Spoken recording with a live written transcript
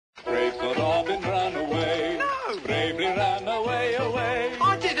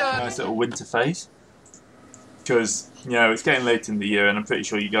nice little winter phase. Because, you know, it's getting late in the year and I'm pretty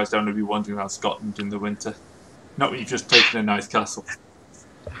sure you guys don't want to be wandering around Scotland in the winter. Not when you've just taken a nice castle.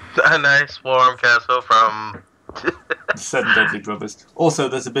 A nice warm castle from... The Seven Deadly Brothers. Also,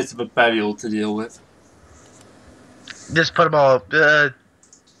 there's a bit of a burial to deal with. Just put them all...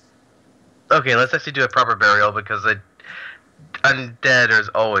 Okay, let's actually do a proper burial because undead is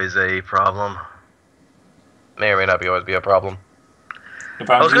always a problem. May or may not always be a problem. If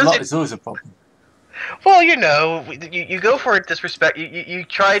I'm a lot, it's always a problem. Well, you know, you go for it disrespect. You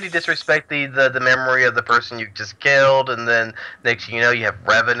try to disrespect the memory of the person you just killed, and then next thing you know, you have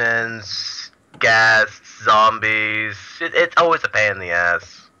revenants, ghasts, zombies. It's always a pain in the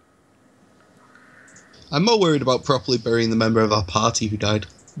ass. I'm more worried about properly burying the member of our party who died.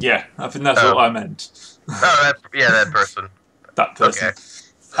 Yeah, I think that's what I meant. Oh, that person. That person. Okay.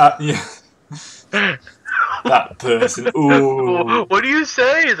 Yeah. That person. Ooh. What do you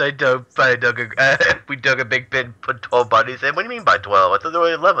say? Is we dug a big pit, put 12 bodies in. What do you mean by 12? I thought there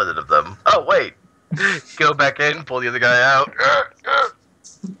were 11 of them. Oh wait, go back in, pull the other guy out.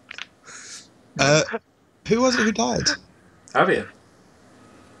 Who was it who died? Arya.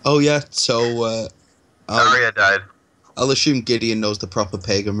 Oh yeah, so Arya died. I'll assume Gideon knows the proper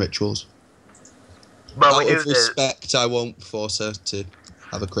pagan rituals. But Out of respect, I won't force her to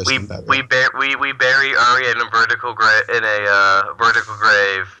have a Christian burial. We bury Arya in a vertical grave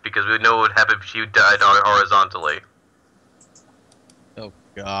because we know what would happen if she died horizontally. Oh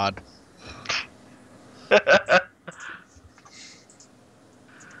God.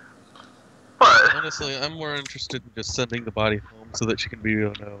 What? Honestly, I'm more interested in just sending the body home so that she can be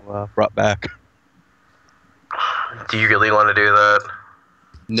brought back. Do you really want to do that?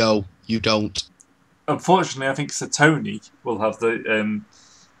 No, you don't. Unfortunately, I think Sir Tony will have the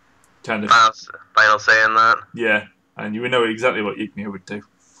kind of final say in that. Yeah, and you would know exactly what Igneo would do.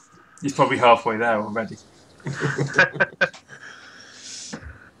 He's probably halfway there already.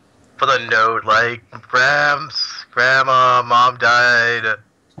 For the note, like, Grandma, Mom died.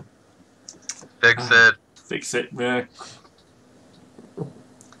 Fix it. Fix it, yeah.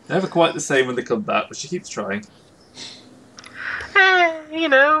 Never quite the same when they come back, but she keeps trying. You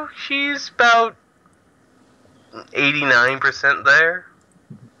know, she's about 89% there.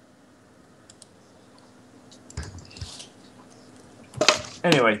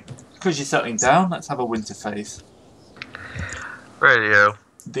 Anyway, because you're settling down, let's have a winter phase. Radio.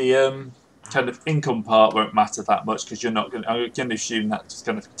 The kind of income part won't matter that much because you're not going. I'm going to assume that just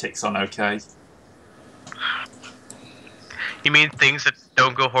kind of ticks on okay. You mean things that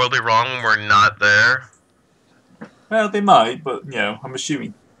don't go horribly wrong when we're not there? Well, they might, but you know, I'm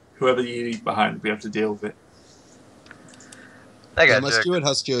assuming whoever you leave behind will be able to deal with it. I got my steward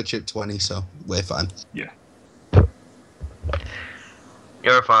has stewardship 20, so we're fine. Yeah.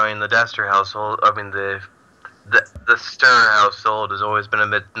 You're fine. The Daster household, I mean the Stir household has always been a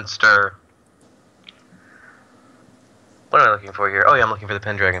mid and stir. What am I looking for here? Oh yeah, I'm looking for the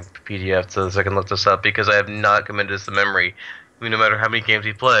Pendragon PDF so I can look this up because I have not committed this to memory, no matter how many games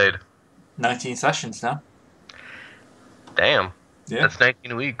we played. 19 sessions now. Damn. Yeah. That's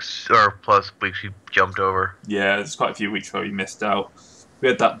 19 weeks, or plus weeks you jumped over. Yeah, there's quite a few weeks where we missed out. We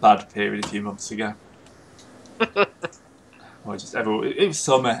had that bad period a few months ago. Or just everyone, it was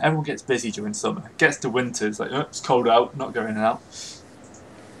summer. Everyone gets busy during summer. It gets to winter. It's like, oh, it's cold out. Not going out.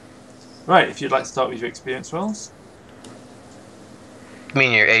 Right. If you'd like to start with your experience rolls. You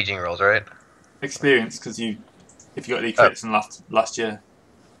mean your aging rolls, right? Experience, because if you got any crits in last year.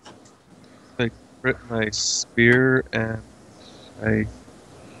 I crit my spear and I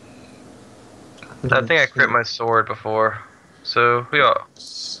think I crit my sword before. So we got.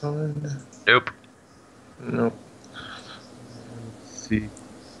 Sword. Nope. Nope. See,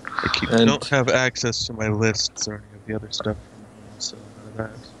 I don't have access to my lists or any of the other stuff, so none of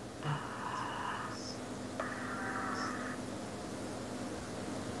that.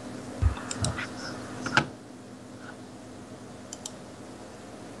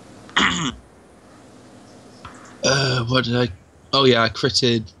 What did I... Oh yeah, I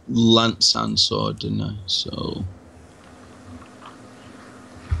critted Lance and Sword, didn't I? So...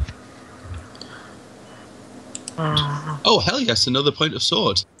 Oh, hell yes, another point of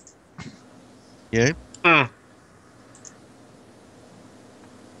Sword. Yeah?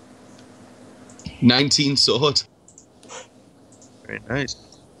 19 Sword. Very nice.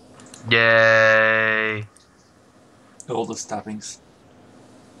 Yay. All the stabbings.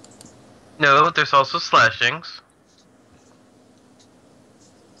 No, there's also slashings.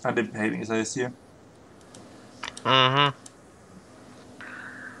 And impalings, I assume. Mm-hmm.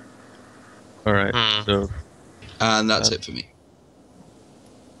 Alright, so... And that's it for me.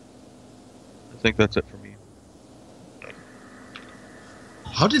 think that's it for me.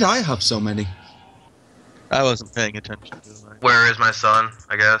 How did I have so many? I wasn't paying attention to mine. Where is my son?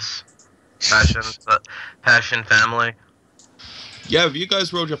 I guess. Passion, family. Yeah, have you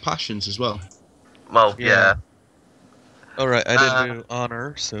guys rolled your passions as well? Well, yeah. Alright, I didn't do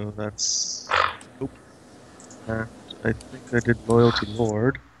honor, so that's... Oop. And I think I did loyalty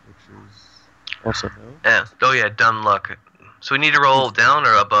lord, which is also no. Yeah. Oh yeah, done luck. So we need to roll down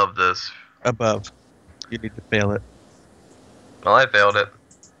or above this? Above. You need to fail it. Well, I failed it.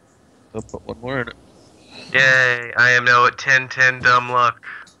 So put one more in it. Yay! I am now at 10-10 dumb luck.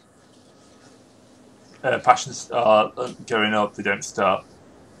 Passions are going up. They don't start.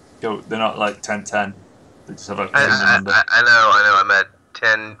 They're not like 10-10. They just have like a single number. I know. I'm at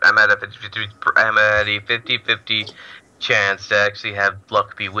 10. I'm at a 50-50 chance to actually have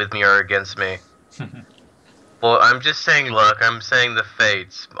luck be with me or against me. Well, I'm just saying luck. I'm saying the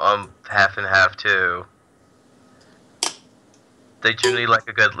fates. Half and half too. They generally like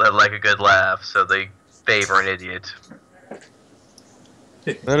a good laugh, so they favor an idiot.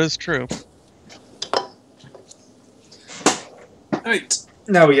 That is true. Right,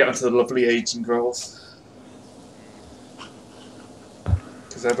 now we get onto the lovely aging rolls.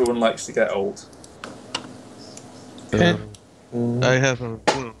 Because everyone likes to get old. Okay. I have a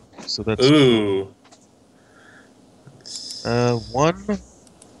wound, so that's Ooh. 1.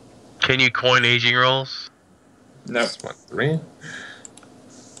 Can you coin aging rolls? No. That's my 3.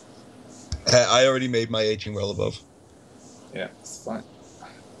 I already made my aging roll above. Yeah, it's fine.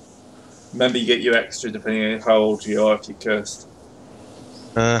 Remember, you get your extra depending on how old you are if you're cursed.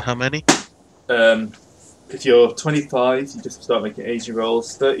 How many? If you're 25, you just start making aging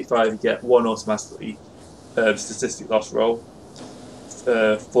rolls. 35, you get 1 automatically statistic loss roll.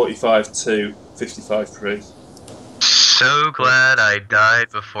 45 to 55 free. So glad I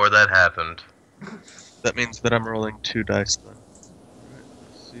died before that happened. That means that I'm rolling 2 dice then.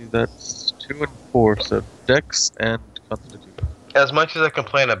 Let's see, that's 2 and 4, so Dex and Constitution. As much as I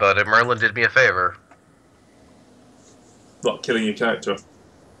complain about it, Merlin did me a favor. Not killing your character.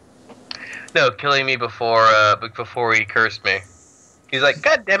 No, killing me before he cursed me. He's like,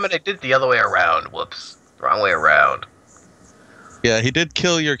 God damn it, I did it the other way around. Whoops. Wrong way around. Yeah, he did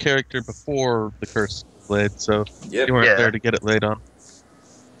kill your character before the curse was laid, so Yep. you weren't Yeah. there to get it laid on.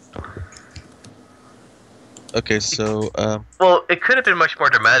 Okay, so, Well, it could have been much more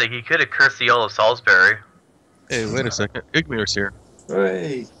dramatic. He could have cursed the Earl of Salisbury. hey, wait a second. Igmir's here.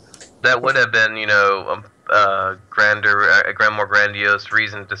 Hooray! That would have been, a more grandiose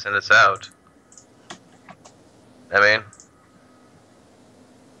reason to send us out. I mean,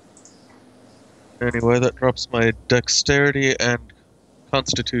 Anyway, that drops my dexterity and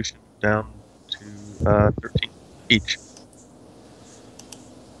constitution down to 13 each.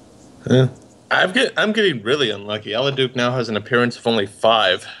 I'm getting really unlucky. Aladuke now has an appearance of only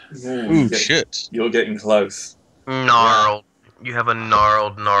 5. Ooh, shit. You're getting close. gnarled. You have a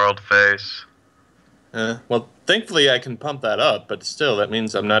gnarled face. Well, thankfully I can pump that up, but still, that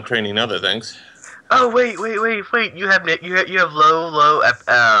means I'm not training other things. Oh wait! You have low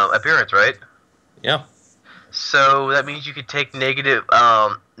appearance, right? Yeah. So that means you could take negative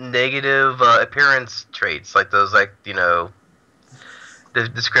appearance traits, like those, the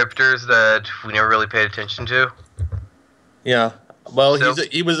descriptors that we never really paid attention to. Yeah. Well, So-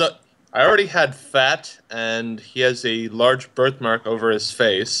 I already had fat, and he has a large birthmark over his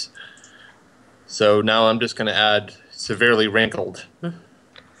face. So now I'm just going to add severely wrinkled.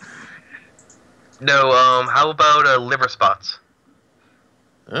 No, how about liver spots?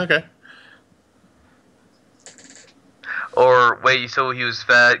 Okay. Or wait, so he was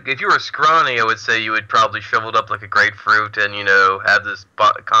fat. If you were scrawny, I would say you would probably shriveled up like a grapefruit and have this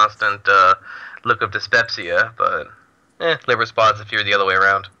constant look of dyspepsia. But liver spots if you're the other way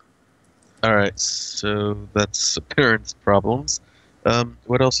around. Alright, so that's appearance problems.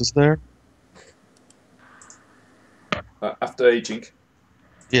 What else is there? After aging.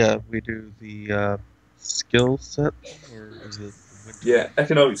 Yeah, we do the skill set, or is it? Yeah,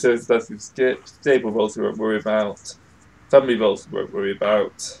 economic service, that's stable roles we won't worry about. Family roles we won't worry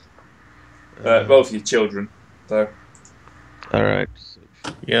about. Both your children, though. Alright.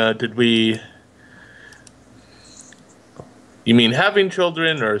 Yeah, did we... You mean having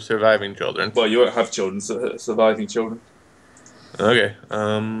children or surviving children? Well, you won't have children, surviving children. Okay,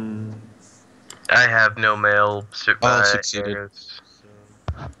 I have no male. All succeeded.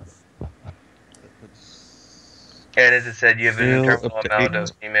 And as I said, you have an Male internal up to amount 8.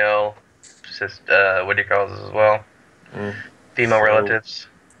 of female, what do you call this as well? Female So- relatives.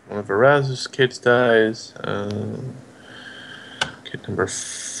 one of Erasmus' kids dies. Kid number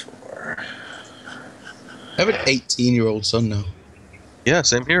 4. I have an 18-year-old son now. Yeah,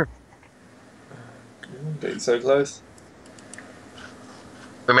 same here. Getting so close.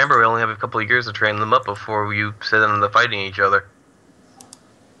 Remember, we only have a couple of years to train them up before you send them to fighting each other.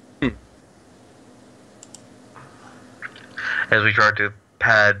 As we try to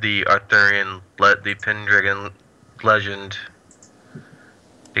pad the Arthurian, the Pendragon legend,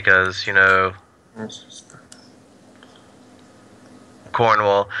 because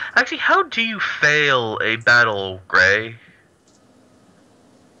Cornwall. Actually, how do you fail a battle, Gray?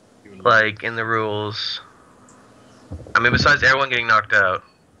 Like in the rules. I mean, besides everyone getting knocked out.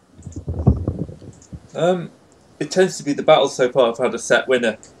 It tends to be the battles so far have had a set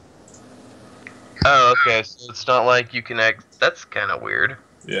winner. Oh, okay. So it's not like you can That's kind of weird.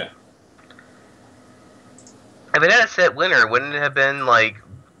 Yeah. If it had a set winner, wouldn't it have been like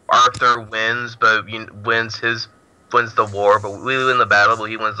Arthur wins, but wins the war, but we win the battle, but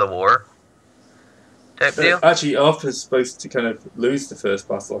he wins the war? Type deal. Actually, Arthur's supposed to kind of lose the first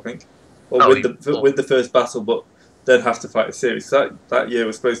battle, I think, or win the first battle, but then have to fight a series. That year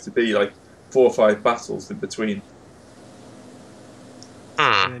was supposed to be like 4 or 5 battles in between.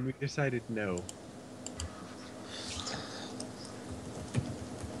 And then we decided no.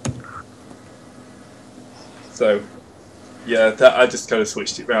 So, yeah, I just kind of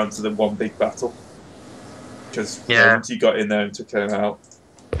switched it round to the one big battle. Because once you got in there and took him out.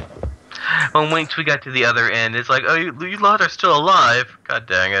 Well, once we got to the other end, it's like, oh, you lot are still alive. God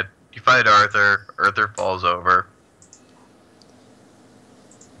dang it. You fight Arthur. Arthur falls over.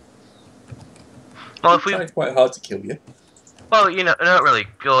 Well, if we... It's quite hard to kill you. Well, not really.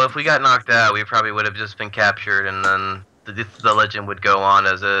 Well, if we got knocked out, we probably would have just been captured, and then the legend would go on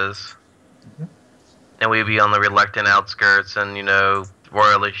as is. Mm-hmm. And we'd be on the reluctant outskirts and,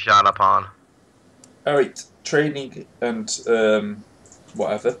 royally shot upon. Alright, training and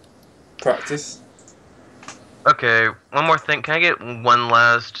whatever. Practice. Okay, one more thing. Can I get one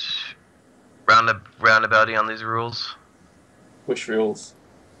last roundabouty on these rules? Which rules?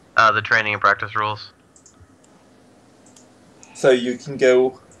 The training and practice rules. So you can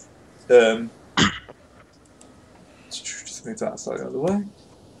go... just move that slightly out of the way.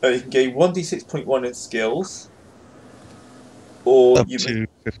 You can gain 1d6.1 in skills. Or Up to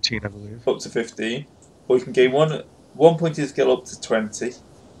 15, I believe. Up to 15. Or you can gain one point in skill up to 20.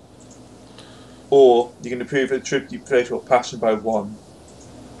 Or you can improve a tribute you play to a passion by 1.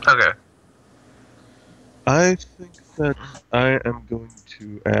 Okay. I think that I am going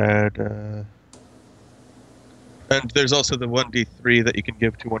to add... And there's also the 1d3 that you can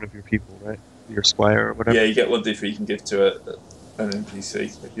give to one of your people, right? Your squire or whatever. Yeah, you get 1d3 you can give to an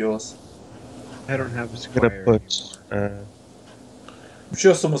NPC of yours. I don't have a I'm squire gonna put... I'm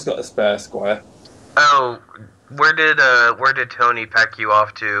sure someone's got a spare squire. Oh, where did Tony pack you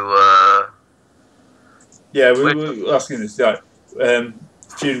off to? Yeah, we were asking this guy.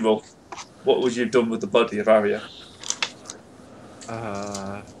 Funeral. What would you have done with the body of Arya?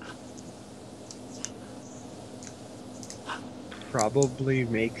 Probably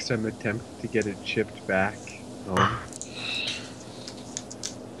make some attempt to get it shipped back home.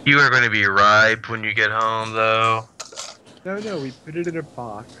 You are going to be ripe when you get home, though. No, we put it in a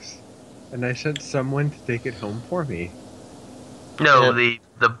box, and I sent someone to take it home for me. No,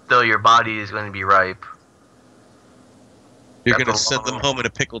 your body is going to be ripe. You're going to send them home in a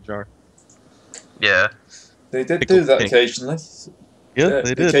pickle jar. Yeah. They did do that occasionally. Yeah,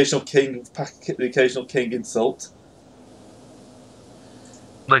 they did. The occasional king insult.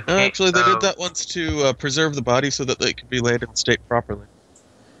 Actually, they did that once to preserve the body so that they could be laid in state properly.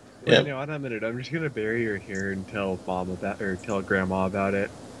 Wait, no, wait a minute. I'm just gonna bury her here and tell tell Grandma about it.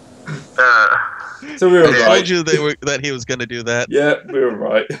 So we were I right. told you that he was gonna do that. Yeah, we were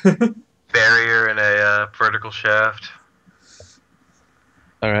right. Bury her in a vertical shaft.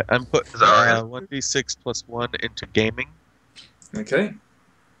 All right, I'm putting 1d6 plus 1 into gaming. Okay.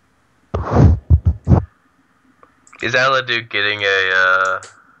 Is Aladuke getting a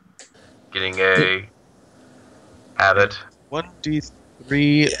habit?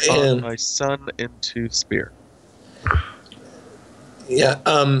 1d3 on my son into spear. Yeah,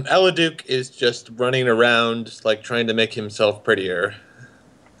 Aladuke is just running around, like, trying to make himself prettier.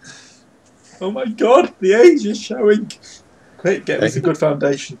 Oh my god, the age is showing. Quick, get me some good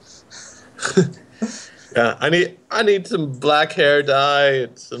foundation. Yeah, I need some black hair dye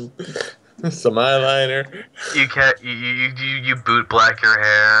and some eyeliner. You can't. You boot black your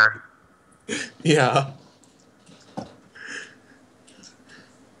hair. Yeah.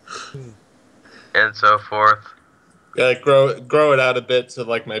 And so forth. Yeah, grow it out a bit so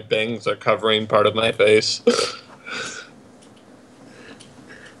like my bangs are covering part of my face.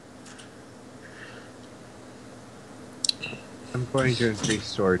 I'm going to increase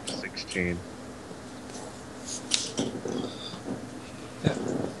sword to 16.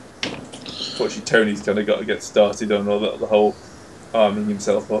 Unfortunately, Tony's kind of got to get started on all the whole arming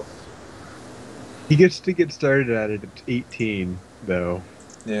himself up. He gets to get started at it at 18, though.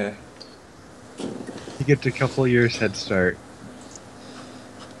 Yeah. He gets a couple years head start.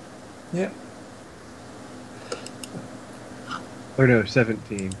 Yeah. Or no,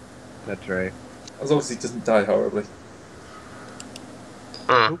 17. That's right. As long as he doesn't die horribly.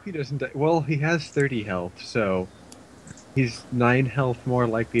 I hope he doesn't die. Well, he has 30 health, so he's 9 health more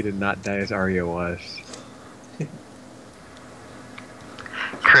likely to not die as Arya was.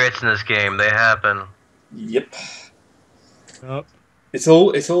 Crits in this game, they happen. Yep. Oh, It's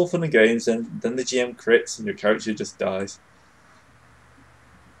all fun and games, and then the GM crits and your character just dies.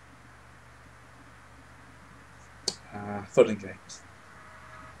 Fun and games.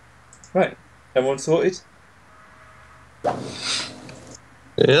 Right. Everyone sorted?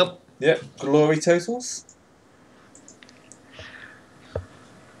 Yep. Yep. Glory totals?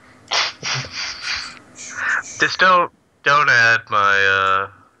 Just don't add my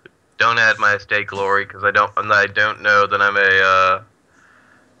estate glory because I don't know that I'm a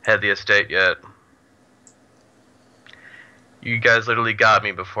head the estate yet. You guys literally got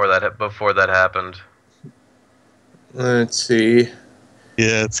me before that happened. Let's see.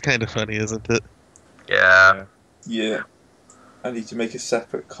 Yeah, it's kind of funny, isn't it? Yeah. Yeah. I need to make a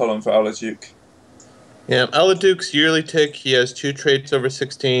separate column for Aladuke. Yeah, Aladuke's yearly tick, he has 2 traits over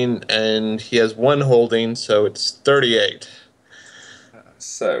 16, and he has 1 holding, so it's 38.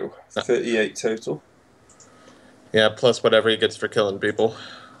 So, 38 total. Yeah, plus whatever he gets for killing people.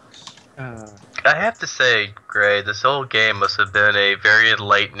 I have to say, Gray, this whole game must have been a very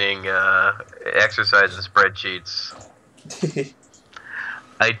enlightening exercise in spreadsheets.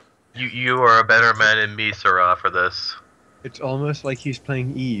 You are a better man than me, Sarah, for this. it's almost like he's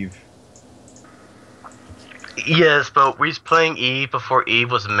playing Eve. Yes, but we're playing Eve before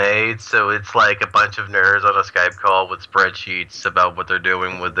Eve was made, so it's like a bunch of nerds on a Skype call with spreadsheets about what they're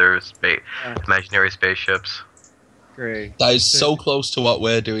doing with their imaginary spaceships. Great. That is so close to what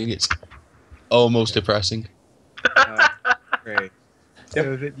we're doing. It's almost depressing. Great.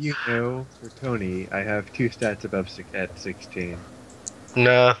 So that you know, for Tony, I have 2 stats above at 16.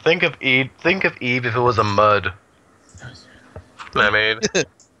 No, think of Eve if it was a mud. I mean,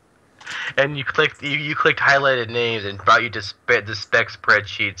 and you clicked highlighted names and brought you to the spec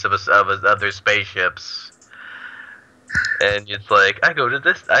spreadsheets of their spaceships. And it's like I go to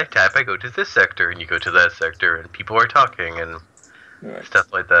this sector, and you go to that sector, and people are talking and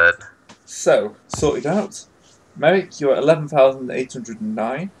stuff like that. So, sorted out. Merrick, you're at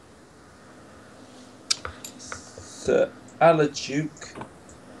 11,809. Sir Aladuke,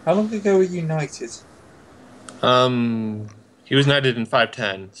 how long ago were you knighted? He was knighted in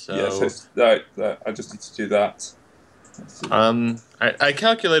 510, so... Yeah, so I just need to do that. I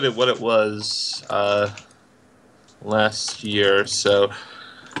calculated what it was, last year, so...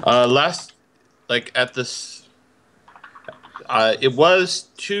 at this... it was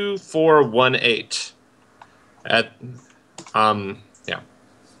 2418. Yeah.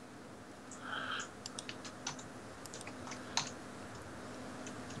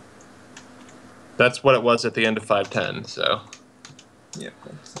 That's what it was at the end of 510, so... Yeah,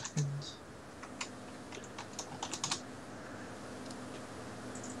 1 second.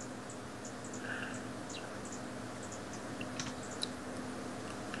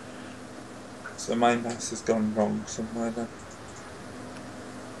 So my maths has gone wrong somewhere then.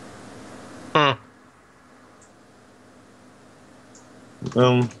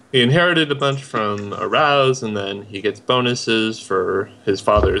 He inherited a bunch from Arouse, and then he gets bonuses for his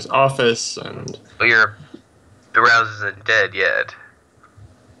father's office, and... But your Arouse isn't dead yet.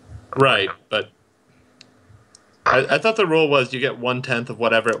 Right, but... I thought the rule was you get 1/10 of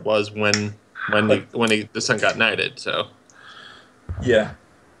whatever it was when the son got knighted, so... Yeah.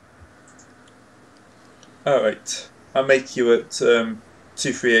 Alright. I'll make you at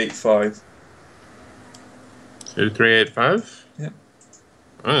 2385. 2385? Yeah.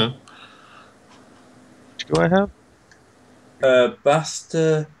 Oh. Which do I have?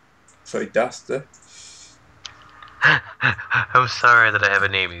 Daster. I'm sorry that I have a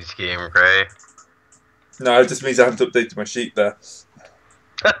name in this game, Gray. No, it just means I haven't updated my sheet there.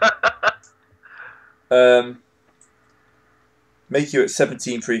 Make you at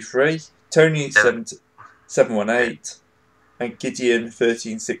 1733. Tony 718. And Gideon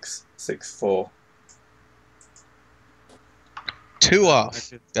 13664. 2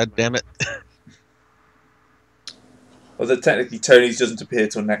 off. God damn it. Although technically Tony's doesn't appear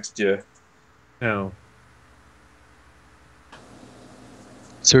till next year. No.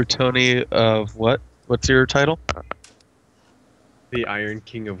 Sir Tony of what? What's your title? The Iron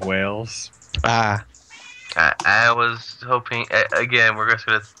King of Wales. Ah, I was hoping again. We're just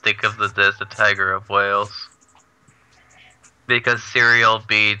gonna think of this as the Tiger of Wales because cereal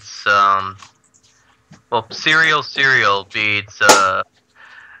beats cereal beats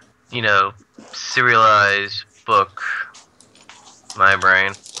serialized book. My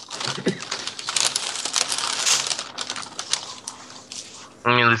brain. I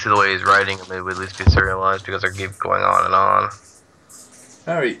mean, at least the way he's writing it, maybe would at least be serialized because they keep going on and on.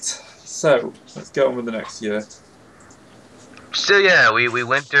 Alright, so let's get on with the next year. So yeah, we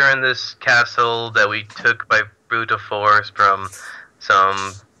went during this castle that we took by brute of force from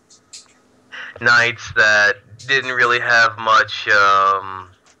some knights that didn't really have much,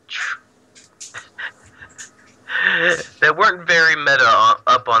 that weren't very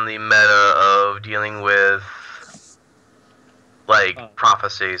up on the meta of dealing with, like,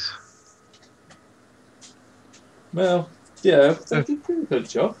 prophecies. Well, yeah, they did a pretty good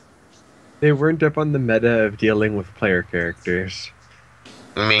job. They weren't up on the meta of dealing with player characters.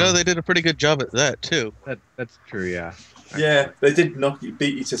 I mean, no, they did a pretty good job at that too. That's true, yeah. Yeah, they did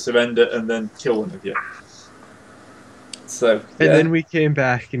beat you to surrender and then kill one of you. So, And then we came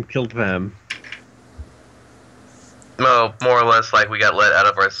back and killed them. no, more or less like we got let out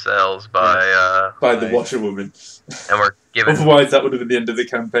of our cells by the washerwoman. and we're given. Otherwise, that would have been the end of the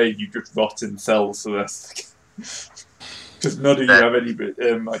campaign. You just rot in cells for the rest. Because none of you have any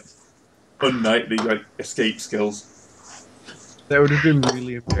like unknightly like escape skills. That would have been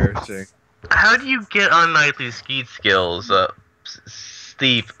really embarrassing. How do you get unknightly skeet skills?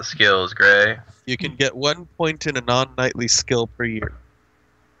 Steep skills, Gray. You can get 1 point in a non-knightly skill per year.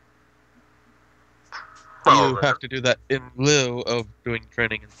 You have to do that in lieu of doing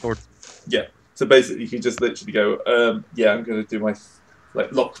training in swordsmanship. Yeah. So basically, you can just literally go, yeah, I'm going to do my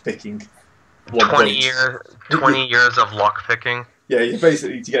lock picking. 20 years of lock picking. Yeah, you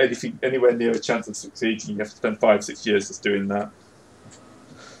basically to get anywhere near a chance of succeeding, you have to spend 5-6 years just doing that.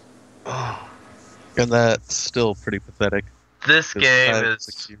 And that's still pretty pathetic. This game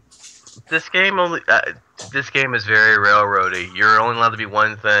is very railroady. You're only allowed to be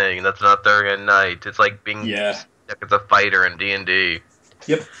one thing, and that's not during a night. It's like being stuck as a fighter in D&D.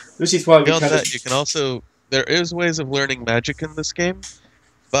 Yep, which is why beyond that, you can also there is ways of learning magic in this game,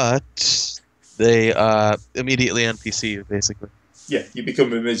 but they immediately NPC you basically. Yeah, you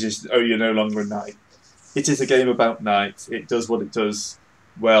become a magician. Oh, you're no longer a knight. It is a game about knights. It does what it does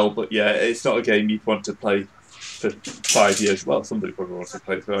well, but yeah, it's not a game you'd want to play for 5 years. Well, somebody probably wants to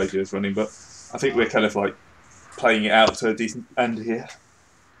play for 5 years running, but I think we're kind of like playing it out to a decent end here.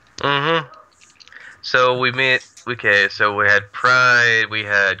 Mm-hmm. So we had pride, we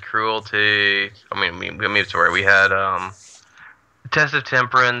had cruelty. We had test of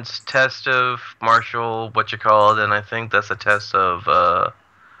temperance, test of martial, and I think that's a test of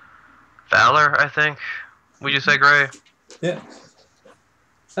valor. I think. Would you say, Gray? Yeah.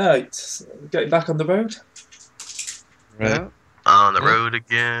 Alright, so getting back on the road. Right. Yeah. On the road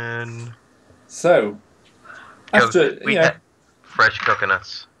again. So, after we had fresh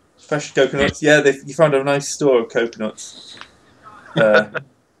coconuts. Fresh coconuts, yeah. You found a nice store of coconuts. Gonna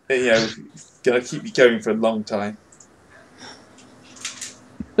keep you going for a long time.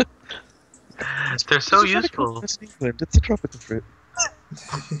 They're so useful. It's England. It's a tropical fruit.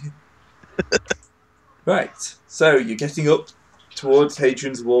 Right, so you're getting up towards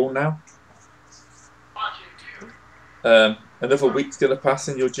Hadrian's Wall now. Another week's going to pass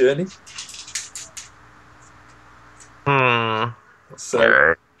in your journey. So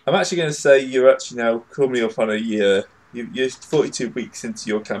right. I'm actually going to say you're actually now coming up on a year. You're 42 weeks into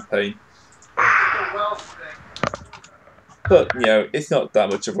your campaign. But, it's not that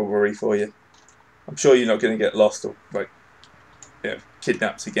much of a worry for you. I'm sure you're not going to get lost or,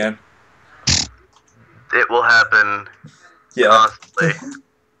 kidnapped again. It will happen constantly.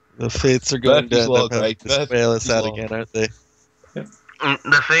 The fates are going to bail us out again, aren't they? Yeah.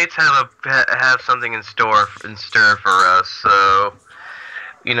 The fates have something in stir for us, so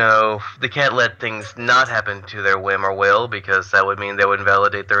they can't let things not happen to their whim or will, because that would mean they would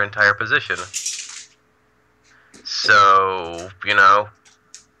invalidate their entire position. So,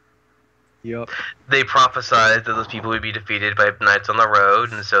 Yep. They prophesied that those people would be defeated by knights on the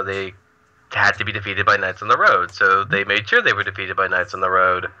road, and so they had to be defeated by knights on the road. So they made sure they were defeated by knights on the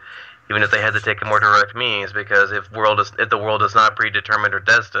road, even if they had to take a more direct means. Because if the world is not predetermined or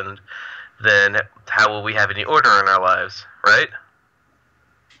destined, then how will we have any order in our lives, right?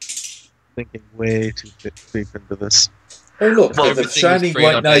 Thinking way too deep into this. Oh look, Well, there's a shining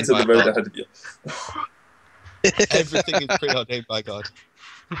white knight on the road ahead of you. Everything is preordained by God.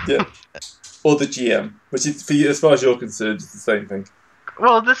 Yeah. Or the GM, which is, for you, as far as you're concerned, it's the same thing.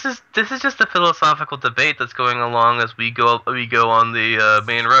 Well, this is just a philosophical debate that's going along as we go on the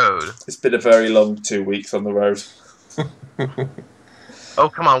main road. It's been a very long 2 weeks on the road. Oh,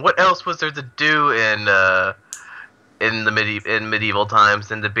 come on! What else was there to do in medieval times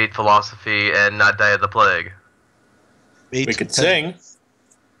than debate philosophy and not die of the plague? We could sing.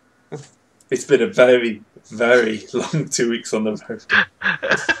 It's been a very, very long 2 weeks on the road.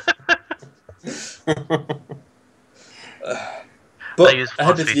 I But use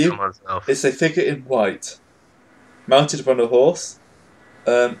ahead of philosophy for you, myself. it's a figure in white, mounted upon a horse.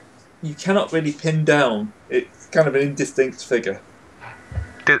 You cannot really pin down. It's kind of an indistinct figure.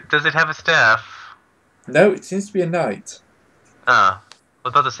 Does it have a staff? No, it seems to be a knight. I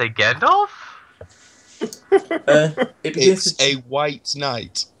was about to say Gandalf? It begins It's to... a white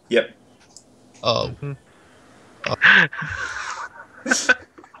knight. Yep. Oh.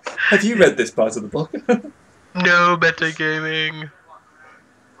 Have you read this part of the book? No metagaming.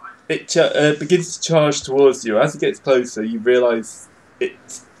 It begins to charge towards you. As it gets closer, you realise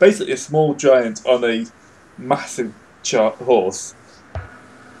it's basically a small giant on a massive horse.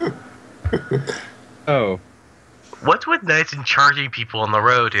 Oh, What's with knights and charging people on the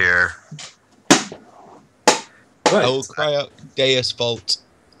road here? Right. I will cry out Deus Volt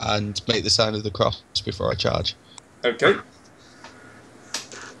and make the sign of the cross before I charge. Okay.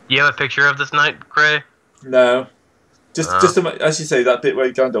 You have a picture of this knight, Gray? No. Just as you say, that bit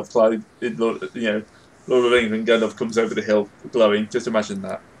where Gandalf climbed in Lord of the Rings, and Gandalf comes over the hill glowing. Just imagine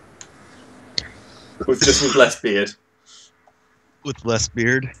that. With less beard. With less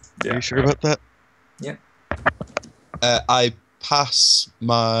beard. Yeah. Are you sure about that? Yeah. I pass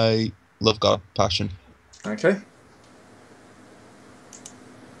my Love God Passion. Okay.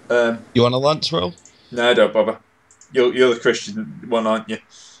 You want a lance roll? No, don't bother. You're the Christian one, aren't you?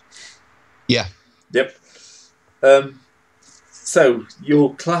 Yeah. Yep. So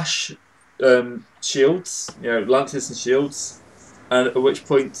you'll clash shields, lances and shields, and at which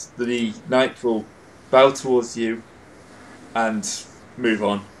point the knight will bow towards you and move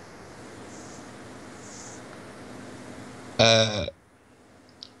on.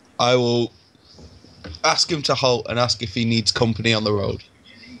 I will ask him to halt and ask if he needs company on the road.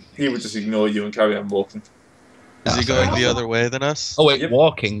 He would just ignore you and carry on walking. Is he going the other way than us? Oh wait, Yep.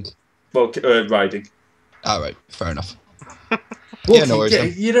 walking. Well, riding. Alright, fair enough. Walking, no worries,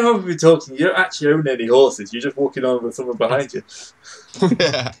 then. you know how we've been talking. You don't actually own any horses. You're just walking on with someone behind you.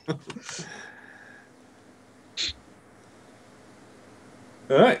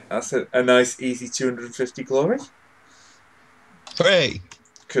 All right, that's a nice, easy 250 glory. Hooray!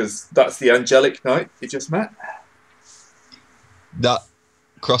 Because that's the angelic knight you just met. That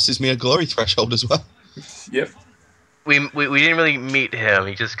crosses me a glory threshold as well. Yep. We didn't really meet him.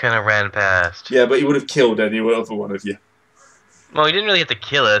 He just kind of ran past. Yeah, but he would have killed any other one of you. Well, he didn't really have to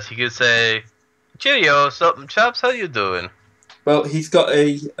kill us. He could say, "Cheerio, something chops. How you doing?" Well, he's got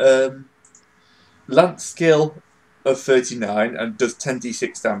a lance skill of 39 and does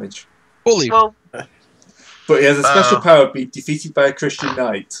 10d6 damage. Holy. Well, But he has a special power of being defeated by a Christian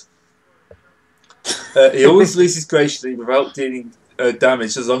knight. He always loses graciously without dealing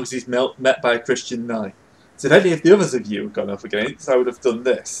damage as long as he's met by a Christian knight. So if any of the others of you had gone up against, I would have done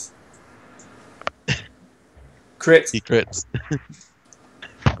this. Crit. He crits.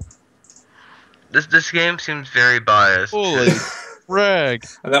 this game seems very biased. Holy frag.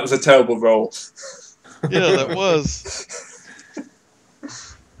 And that was a terrible roll. Yeah, that was.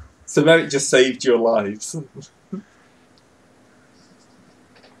 So Merrick just saved your lives.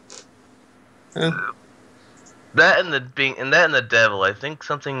 That and the devil. I think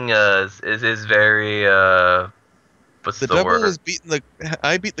something is very what's The the devil word? was beating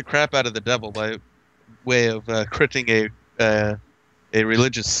I beat the crap out of the devil by way of critting a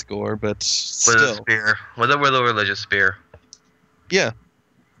religious score, but With a still. spear. With a religious spear. Yeah.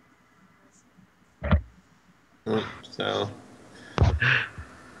 So.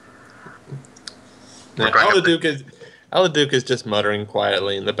 Regrettably. Aladuke is just muttering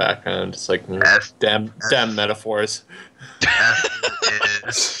quietly in the background. It's like Yes. damn metaphors. F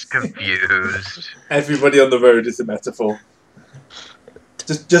is confused. Everybody on the road is a metaphor.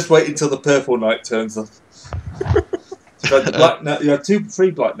 Just wait until the purple knight turns up. So you had the black knight. You had two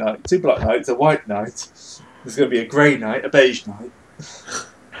black knights, a white knight. There's going to be a grey knight, a beige knight.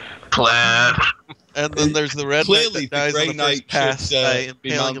 Plaid. And then there's the red Clearly, knight that dies the Grey on the first Knight pass should by be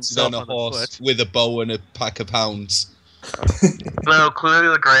impaling mounted himself on a the horse foot. with a bow and a pack of hounds. No, clearly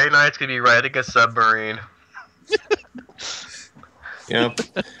the Grey Knight's gonna be riding a submarine. Yeah.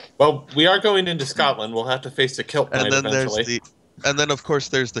 Well, we are going into Scotland. We'll have to face the kilt knight And then eventually. And then, of course,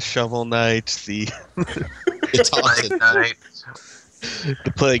 there's the Shovel Knight, the It's Plague haunted. Knight,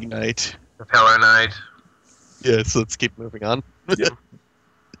 the Plague Knight. the Pillar Knight. Yeah, so let's keep moving on. Yeah.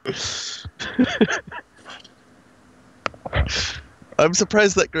 I'm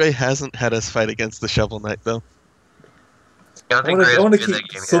surprised that Gray hasn't had us fight against the Shovel Knight, though. I don't I think want to Gray's played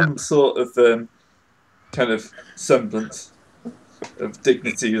keep that game some yet. sort of kind of semblance of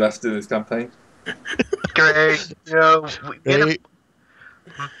dignity left in this campaign. Gray, you know, Gray,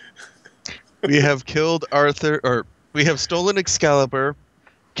 we have killed Arthur, or we have stolen Excalibur,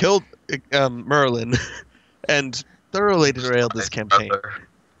 killed Merlin, and thoroughly derailed this campaign.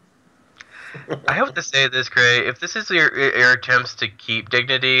 I have to say this, Gray. If this is your attempts to keep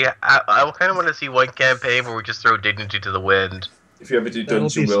dignity, I kind of want to see one campaign where we just throw dignity to the wind. If you ever do That'll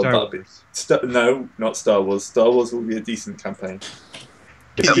Dungeon be World, Star that'll be Wars. no, not Star Wars. Star Wars will be a decent campaign.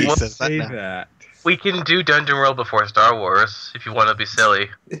 He Well, says that Say now. that. We can do Dungeon World before Star Wars if you want to be silly.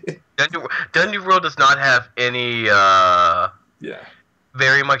 Dungeon World does not have any Yeah.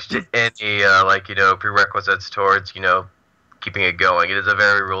 very much to any prerequisites towards keeping it going. It is a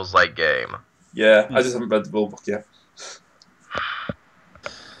very rules light game. Yeah, I just haven't read the rule book yet.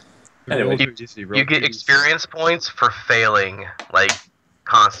 Anyway, You get experience points for failing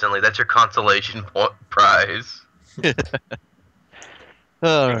constantly. That's your consolation prize.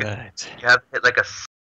 All right. You have to hit a